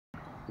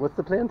What's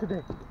the plan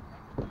today?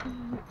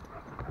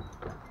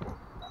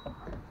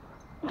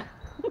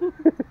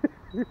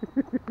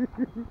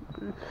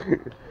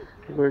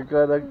 We're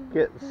gonna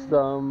get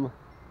some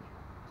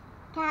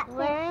catfish.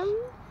 Worms?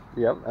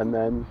 Yep, and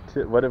then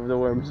what are the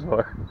worms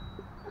for?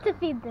 To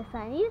feed the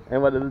sunnies.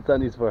 And what are the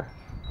sunnies for?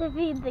 To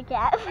feed the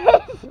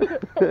catfish.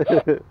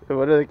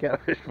 What are the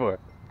catfish for?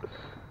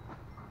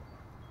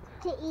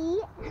 To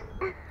eat?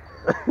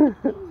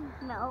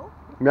 No.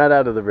 Not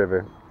out of the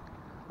river.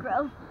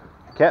 Gross.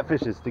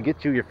 Catfish is to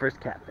get you your first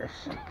catfish.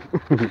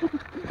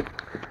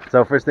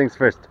 So first things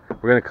first,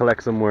 we're gonna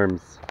collect some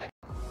worms.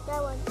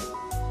 That one.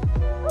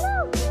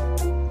 Oh,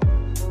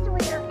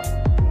 sweeter.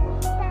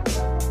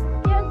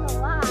 There's a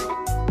lot.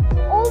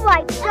 Oh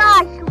my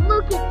gosh,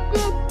 look at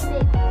this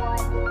big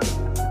one.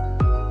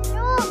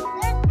 Jules,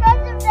 there's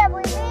tons of them.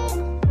 We need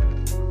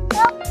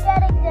help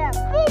getting them.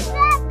 Be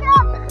back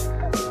up.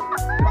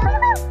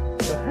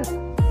 Go ahead.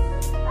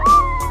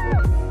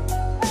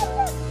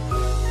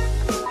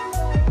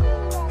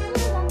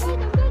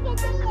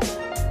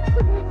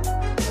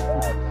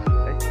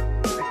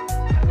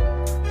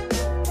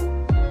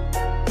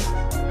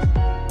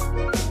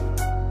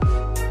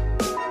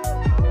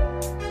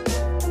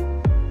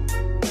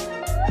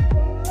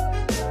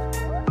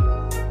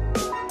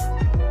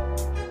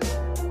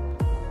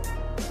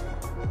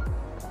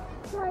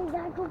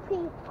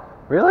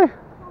 Really?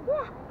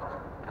 Yeah.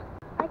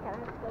 I gotta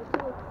go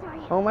too. Sorry.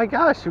 Oh my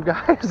gosh, you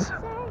guys.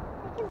 Sorry.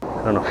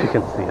 I don't know if you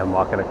can see him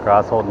walking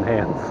across holding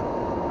hands.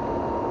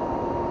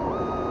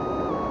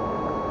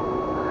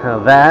 Now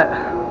that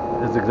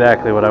is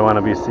exactly what I want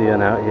to be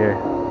seeing out here.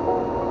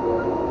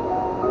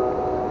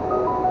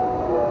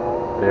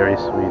 Very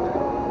sweet.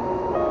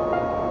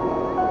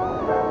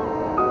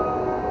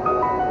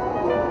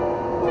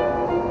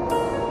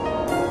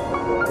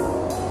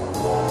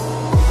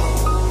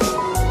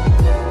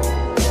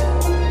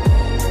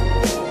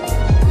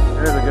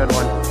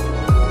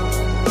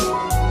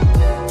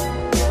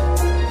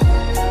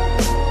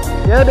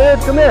 Yeah, dude,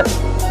 come here.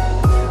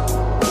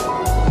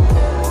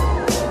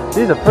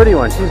 She's a pretty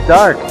one. She's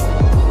dark.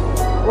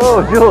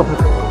 Whoa, Jules,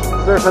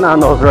 surfing on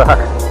those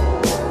rocks.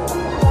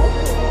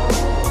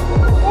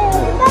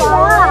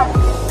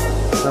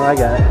 Oh, I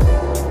got it.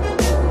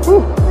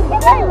 Whew.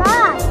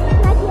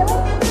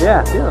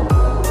 Yeah, feel them.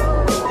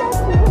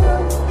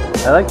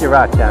 I like your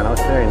rock channel.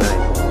 It's very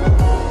nice.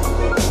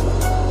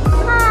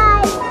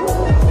 Hi.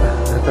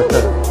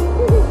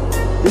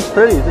 He's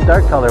pretty. He's a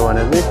dark color one,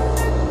 isn't he?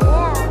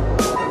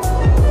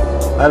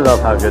 I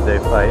love how good they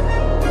fight.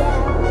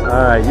 Yeah.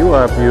 Alright, you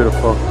are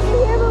beautiful. Did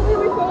you hear what we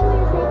were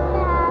saying?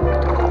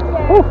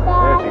 Whew,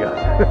 there she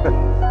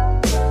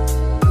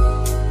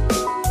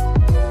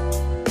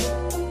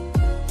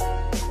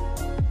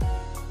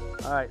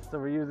goes. Alright, so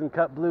we're using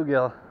cut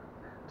bluegill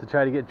to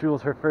try to get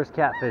Jules her first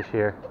catfish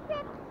here.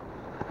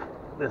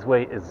 This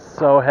weight is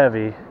so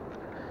heavy.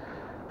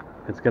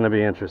 It's going to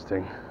be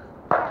interesting.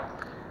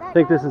 I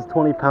think this is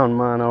 20-pound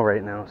mono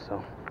right now,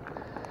 so.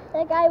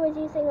 That guy was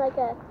using like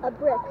a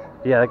brick.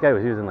 Yeah, that guy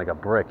was using like a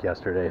brick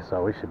yesterday,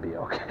 so we should be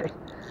okay.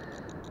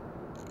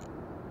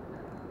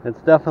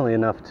 It's definitely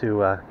enough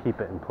to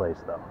keep it in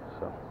place, though.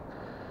 So,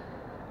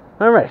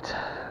 all right,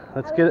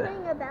 let's get it. Are we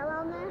putting a bell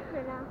on there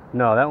or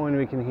no? No, that one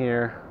we can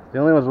hear. The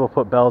only ones we'll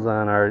put bells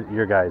on are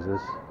your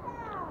guys's.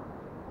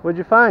 What'd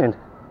you find?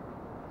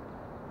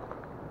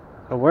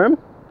 A worm?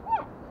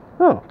 Yeah.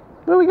 Oh,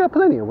 well, we got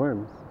plenty of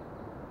worms.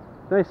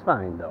 Nice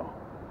find, though.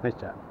 Nice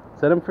job.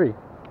 Set them free.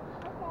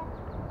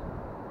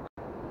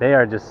 They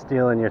are just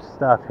stealing your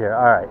stuff here.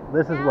 All right,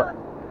 this is what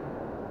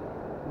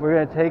we're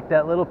gonna take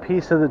that little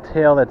piece of the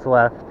tail that's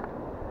left,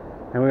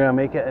 and we're gonna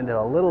make it into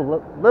a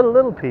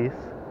little piece,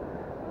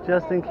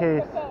 just in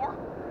case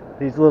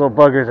these little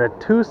buggers are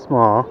too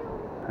small,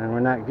 and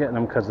we're not getting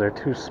them because they're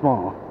too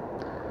small.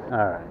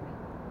 All right,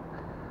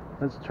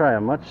 let's try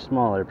a much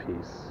smaller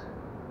piece.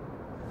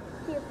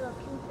 See if it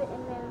can fit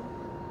in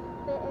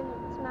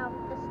its mouth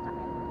this time.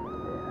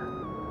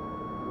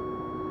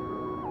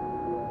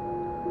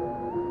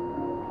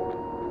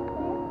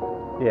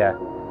 Yeah.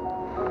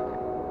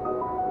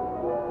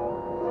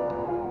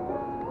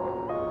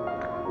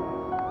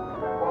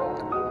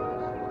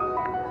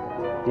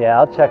 Yeah,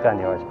 I'll check on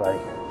yours, buddy.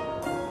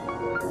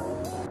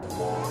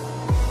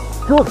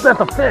 Jules, that's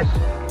a fish!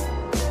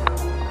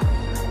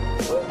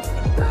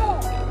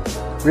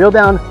 Reel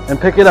down and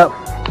pick it up.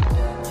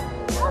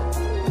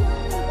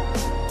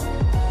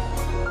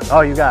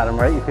 Oh, you got him,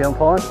 right? You feel him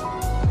pulling?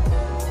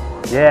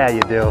 Yeah, you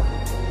do.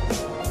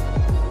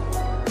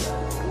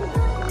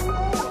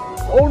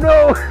 Oh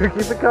no!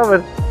 Keep it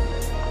coming.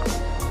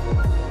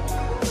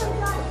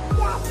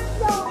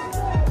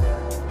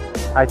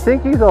 I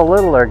think he's a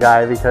littler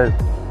guy because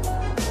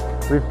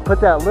we've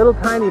put that little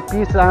tiny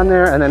piece on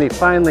there and then he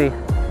finally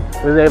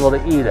was able to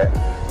eat it.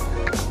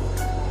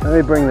 Let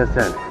me bring this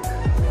in.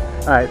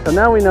 Alright, so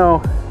now we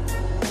know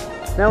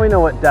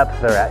what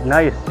depth they're at.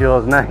 Nice,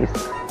 Jules, nice.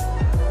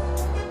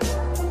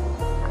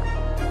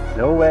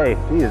 No way.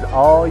 He is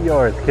all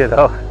yours,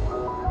 kiddo.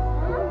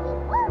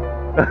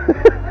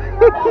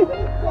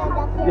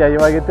 Yeah, you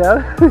want to get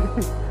down?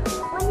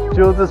 When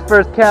Jules'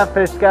 first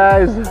catfish,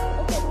 guys.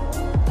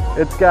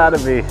 It's gotta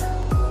be.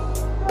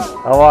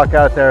 I'll walk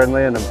out there and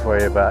land them for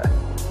you, but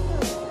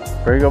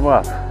bring them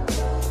up.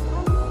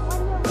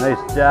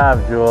 Nice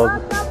job, Jules.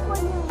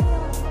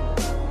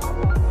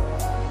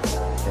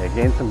 Yeah,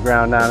 gain some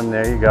ground on him.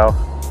 There you go.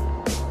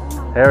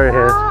 There he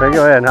is. Bring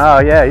him in. Oh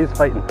yeah, he's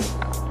fighting.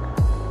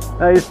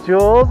 Nice,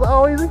 Jules.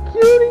 Oh, he's a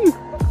cutie.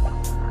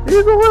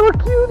 He's a little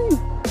cutie.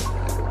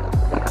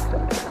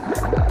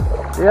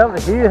 Yep,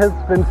 he has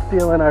been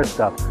stealing our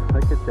stuff.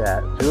 Look at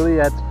that.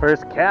 Juliet's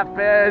first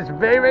catfish,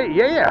 baby.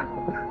 Yeah.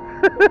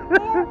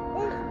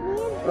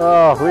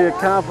 Oh, we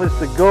accomplished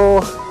the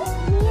goal.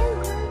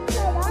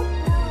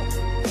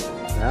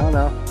 I don't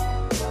know.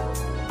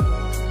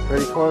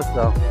 Pretty close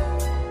though.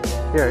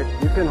 Here,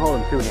 you can hold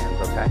him 2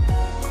 hands, okay?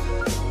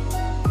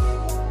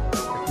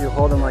 If you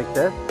hold him like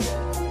this,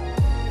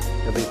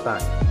 you'll be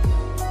fine.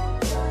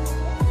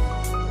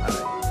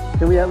 Alright.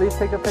 Can we at least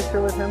take a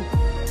picture with him?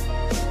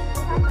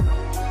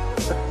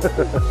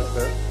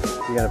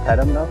 You gonna pet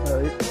him though,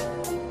 at least?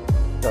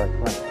 Go,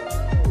 come on.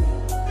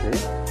 See?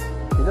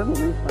 He doesn't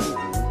leave funny.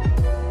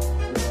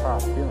 He's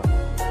soft, feel him.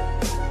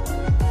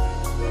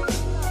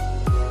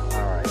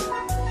 Alright.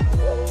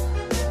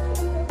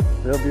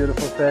 Real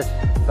beautiful fish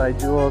by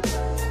Jules.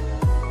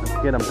 Let's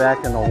get him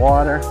back in the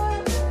water.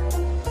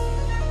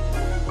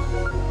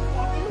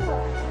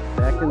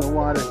 Back in the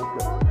water he goes.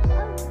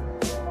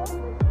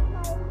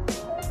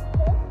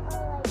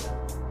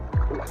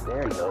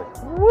 There he goes.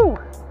 Woo!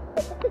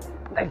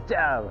 Nice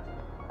job!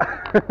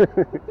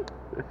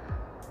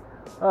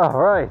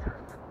 Alright.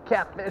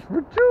 Catfish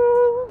for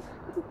Jules!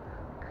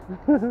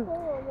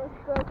 Almost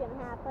broken in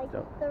half, like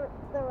the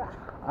rock.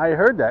 I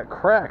heard that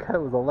crack.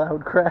 That was a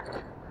loud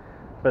crack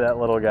for that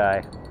little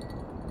guy.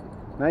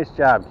 Nice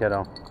job,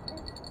 kiddo.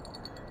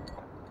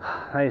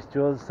 Nice,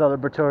 Jules.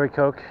 Celebratory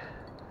Coke.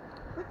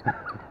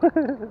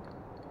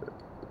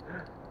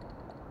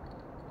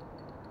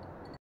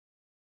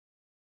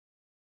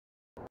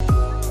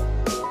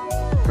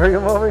 Bring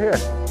him over here.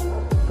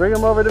 Bring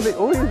him over to me.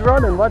 Oh, he's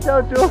running. Watch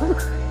out,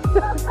 Jules.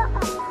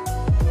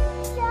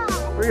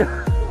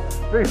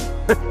 Bring him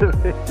over to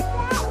me.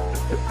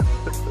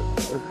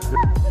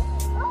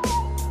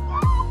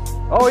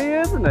 Oh, he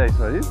is a nice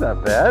one. He's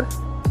not bad.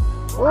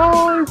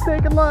 Oh, he's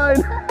taking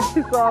line.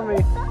 He saw me.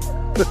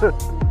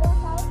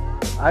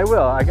 I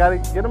will. I gotta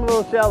get him a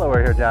little shallower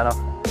here, Jono.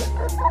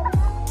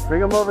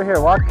 Bring him over here.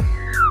 Walk.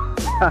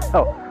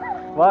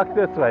 Walk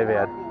this way,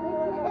 man.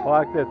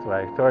 Walk this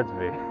way, towards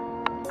me.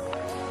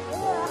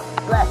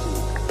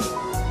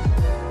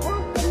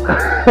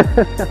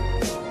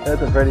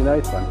 That's a pretty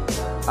nice one.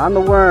 On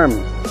the worm.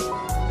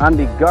 On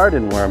the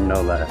garden worm,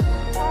 no less.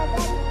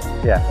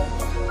 Yeah.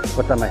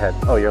 What's on my head?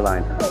 Oh, your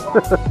line.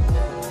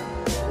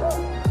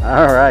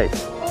 All right.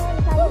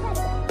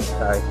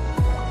 Sorry.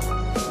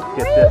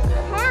 Get this.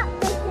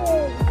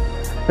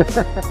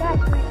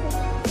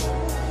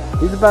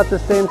 He's about the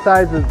same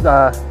size as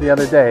the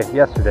other day,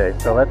 yesterday.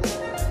 So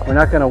we're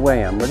not going to weigh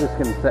him. We're just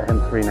going to set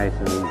him free nice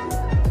and easy.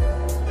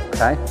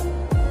 Okay?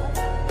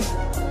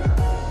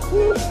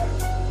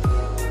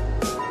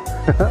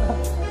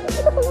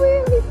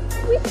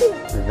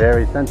 They're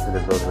very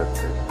sensitive, those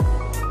whiskers.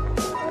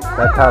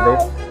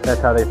 That's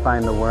how they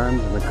find the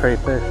worms and the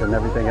crayfish and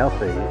everything else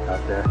they eat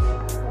out there.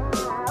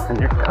 And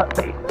you're cut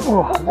me.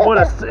 Oh, what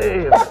a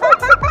save!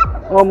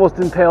 Almost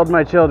impaled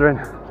my children.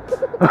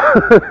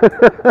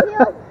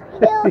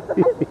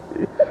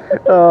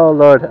 Oh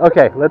Lord.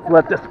 Okay, let's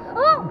let this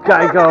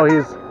guy go.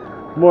 He's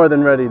more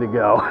than ready to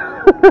go.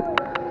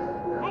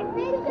 I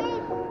think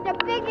he's the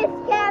biggest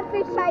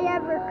catfish I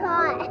ever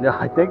caught. No,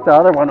 I think the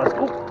other one was.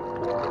 Oh.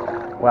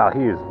 Wow,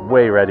 he is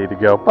way ready to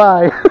go.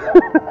 Bye.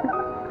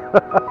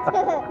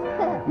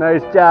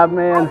 Nice job,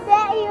 man. I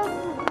bet he was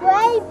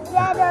way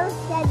better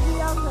than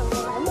the other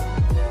one.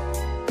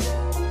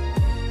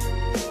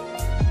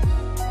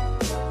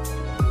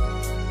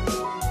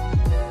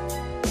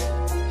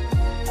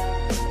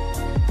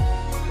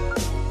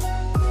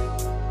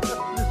 Did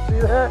you see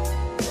that?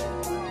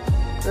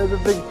 There's a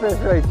big fish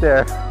right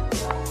there.